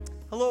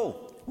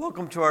Hello,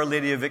 welcome to Our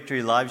Lady of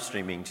Victory live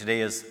streaming. Today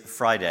is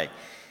Friday,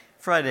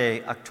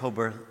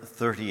 October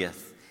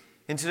 30th.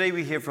 And today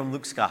we hear from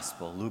Luke's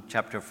Gospel, Luke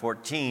chapter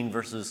 14,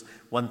 verses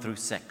 1 through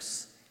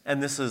 6.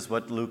 And this is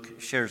what Luke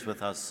shares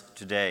with us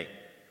today.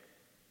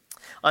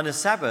 On a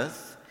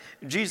Sabbath,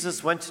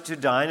 Jesus went to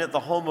dine at the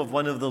home of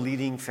one of the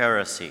leading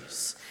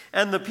Pharisees,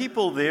 and the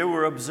people there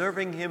were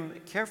observing him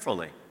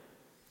carefully.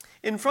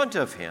 In front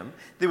of him,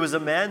 there was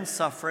a man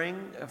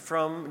suffering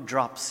from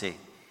dropsy.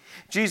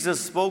 Jesus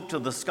spoke to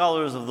the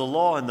scholars of the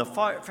law and the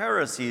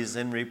Pharisees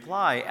in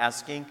reply,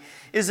 asking,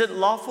 "Is it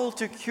lawful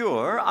to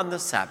cure on the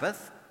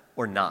Sabbath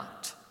or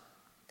not?"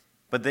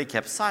 But they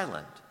kept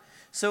silent.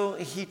 So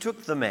he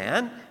took the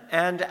man,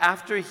 and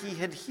after he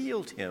had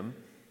healed him,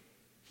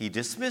 he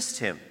dismissed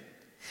him.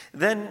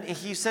 Then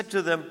he said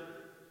to them,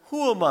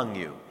 "Who among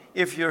you,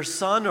 if your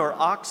son or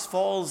ox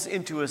falls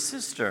into a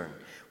cistern,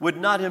 would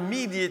not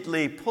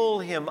immediately pull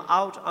him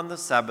out on the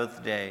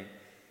Sabbath day?"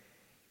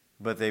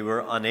 But they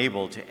were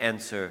unable to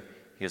answer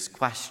his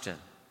question.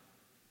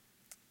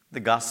 The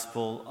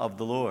Gospel of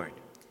the Lord.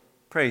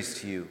 Praise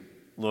to you,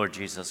 Lord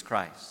Jesus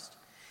Christ.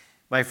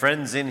 My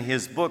friends, in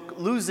his book,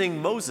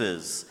 Losing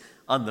Moses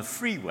on the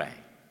Freeway,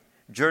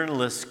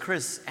 journalist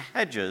Chris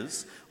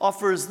Hedges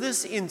offers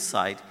this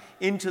insight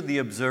into the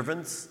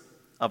observance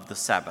of the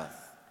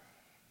Sabbath.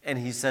 And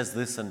he says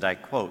this, and I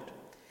quote,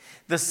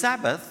 "The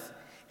Sabbath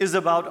is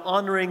about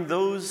honoring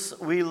those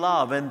we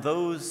love and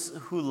those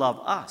who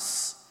love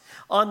us,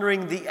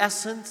 honoring the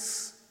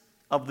essence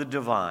of the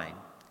divine.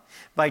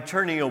 By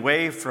turning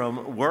away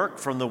from work,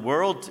 from the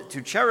world,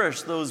 to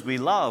cherish those we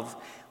love,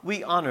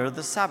 we honor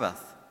the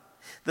Sabbath.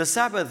 The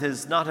Sabbath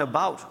is not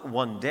about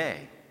one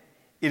day.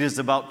 It is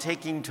about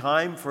taking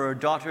time for a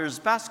daughter's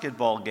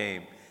basketball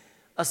game,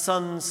 a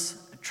son's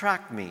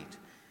track meet,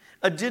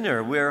 a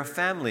dinner where a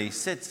family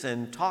sits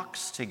and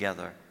talks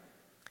together.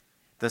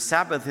 The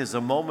Sabbath is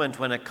a moment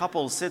when a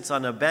couple sits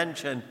on a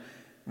bench and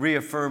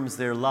reaffirms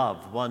their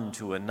love one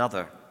to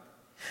another.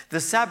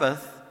 The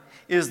Sabbath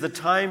is the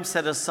time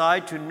set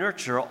aside to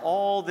nurture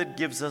all that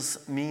gives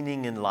us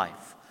meaning in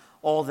life,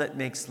 all that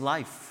makes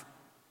life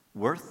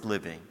worth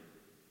living.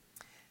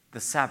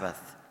 The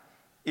Sabbath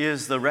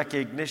is the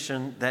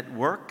recognition that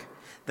work,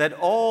 that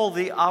all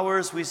the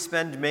hours we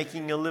spend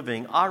making a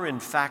living are in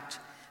fact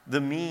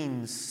the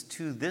means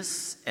to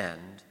this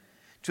end,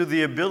 to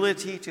the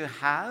ability to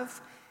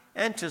have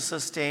and to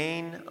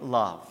sustain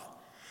love.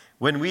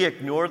 When we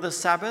ignore the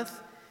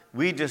Sabbath,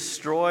 we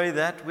destroy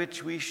that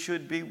which we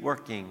should be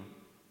working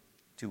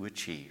to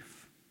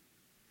achieve.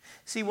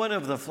 See, one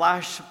of the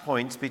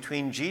flashpoints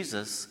between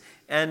Jesus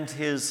and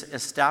his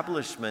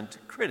establishment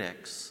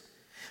critics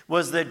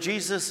was that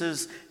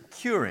Jesus'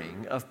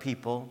 curing of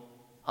people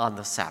on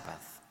the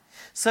Sabbath.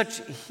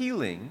 Such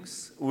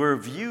healings were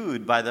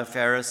viewed by the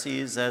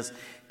Pharisees as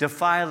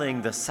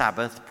defiling the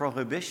Sabbath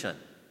prohibition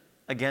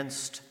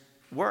against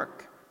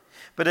work.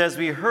 But as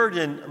we heard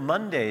in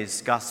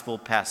Monday's gospel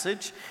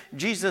passage,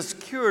 Jesus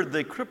cured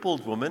the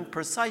crippled woman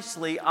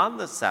precisely on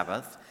the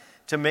Sabbath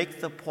to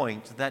make the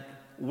point that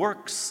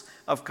works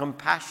of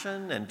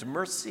compassion and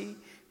mercy,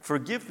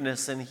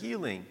 forgiveness and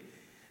healing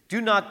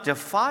do not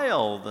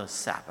defile the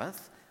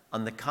Sabbath.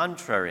 On the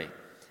contrary,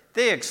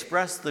 they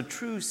express the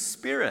true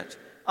spirit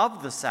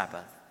of the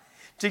Sabbath,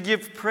 to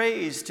give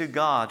praise to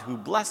God who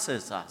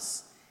blesses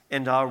us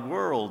and our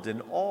world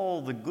and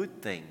all the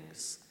good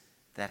things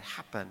that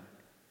happen.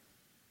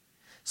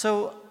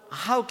 So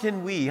how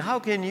can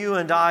you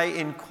and I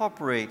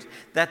incorporate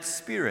that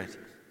spirit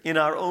in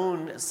our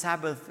own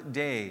Sabbath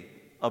day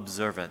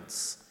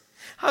observance?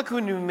 How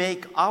can we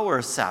make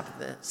our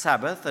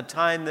Sabbath a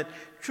time that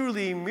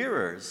truly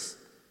mirrors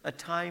a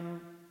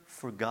time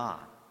for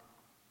God?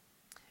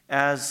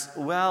 As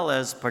well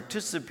as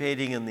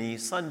participating in the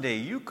Sunday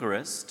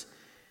Eucharist,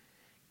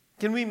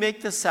 can we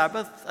make the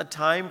Sabbath a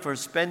time for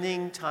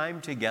spending time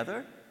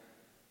together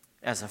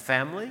as a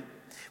family?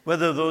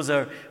 Whether those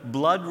are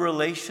blood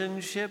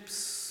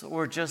relationships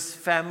or just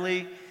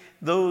family,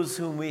 those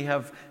whom we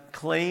have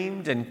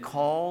claimed and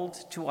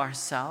called to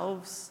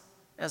ourselves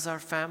as our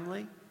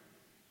family?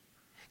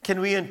 Can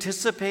we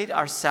anticipate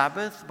our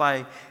Sabbath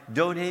by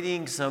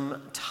donating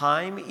some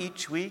time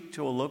each week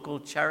to a local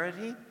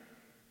charity?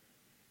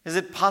 Is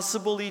it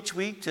possible each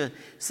week to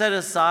set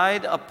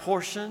aside a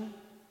portion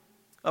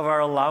of our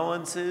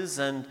allowances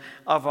and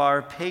of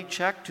our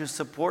paycheck to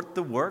support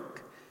the work,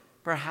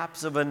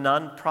 perhaps of a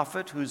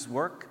nonprofit whose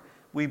work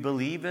we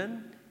believe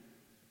in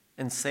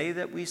and say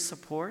that we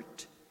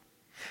support?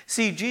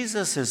 See,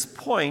 Jesus'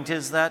 point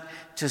is that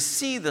to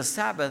see the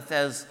Sabbath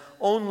as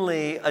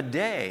only a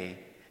day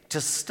to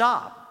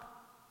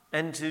stop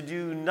and to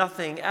do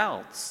nothing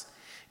else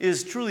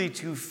is truly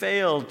to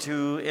fail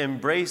to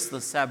embrace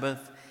the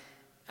Sabbath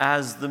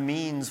as the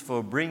means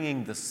for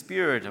bringing the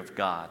Spirit of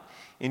God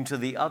into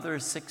the other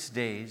 6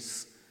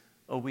 days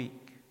a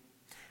week.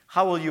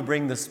 How will you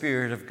bring the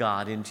Spirit of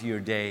God into your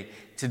day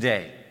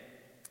today?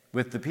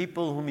 With the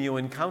people whom you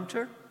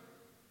encounter?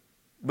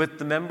 With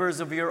the members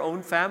of your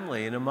own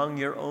family and among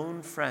your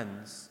own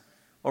friends?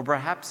 Or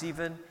perhaps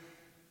even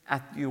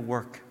at your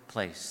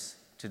workplace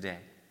today.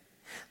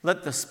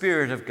 Let the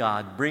Spirit of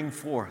God bring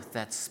forth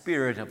that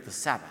spirit of the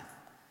Sabbath,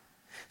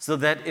 so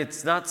that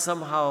it's not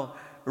somehow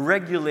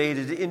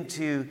regulated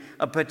into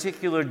a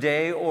particular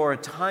day or a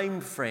time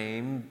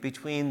frame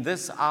between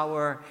this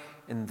hour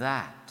and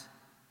that,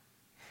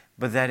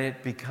 but that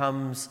it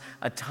becomes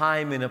a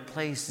time and a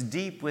place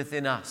deep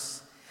within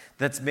us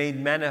that's made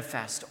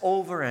manifest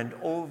over and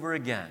over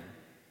again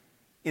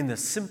in the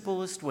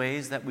simplest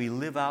ways that we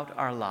live out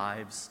our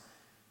lives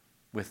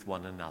with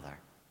one another.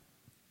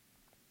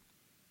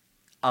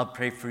 I'll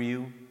pray for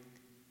you.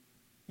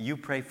 You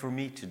pray for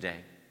me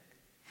today.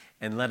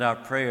 And let our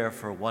prayer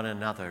for one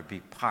another be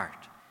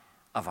part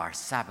of our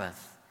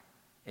Sabbath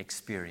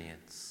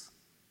experience.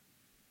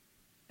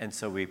 And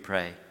so we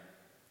pray.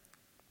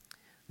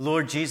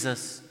 Lord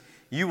Jesus,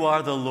 you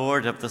are the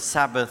Lord of the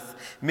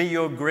Sabbath. May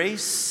your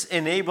grace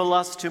enable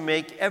us to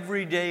make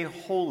every day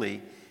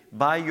holy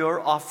by your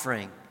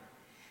offering.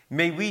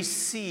 May we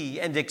see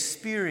and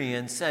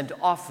experience and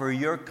offer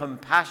your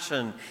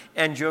compassion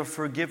and your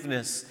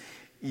forgiveness,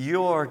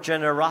 your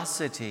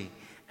generosity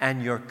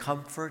and your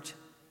comfort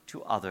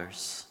to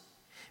others.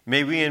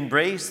 May we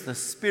embrace the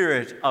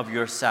spirit of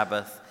your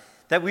Sabbath,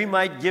 that we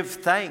might give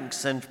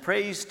thanks and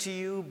praise to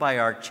you by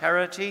our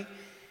charity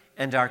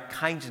and our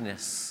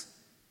kindness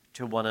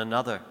to one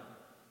another.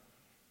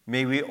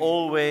 May we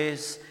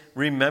always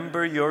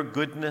remember your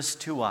goodness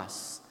to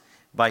us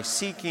by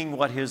seeking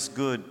what is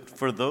good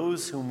for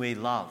those whom we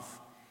love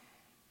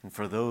and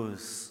for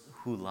those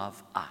who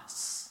love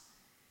us.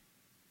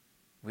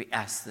 We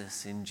ask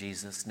this in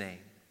Jesus' name.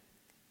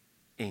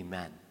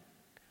 Amen.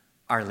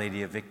 Our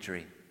Lady of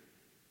Victory,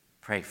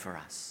 pray for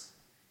us.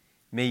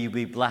 May you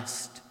be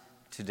blessed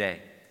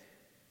today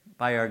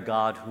by our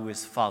God who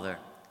is Father,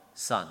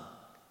 Son,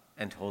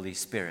 and Holy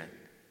Spirit.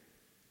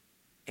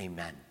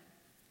 Amen.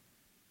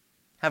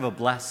 Have a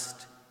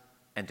blessed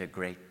and a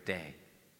great day.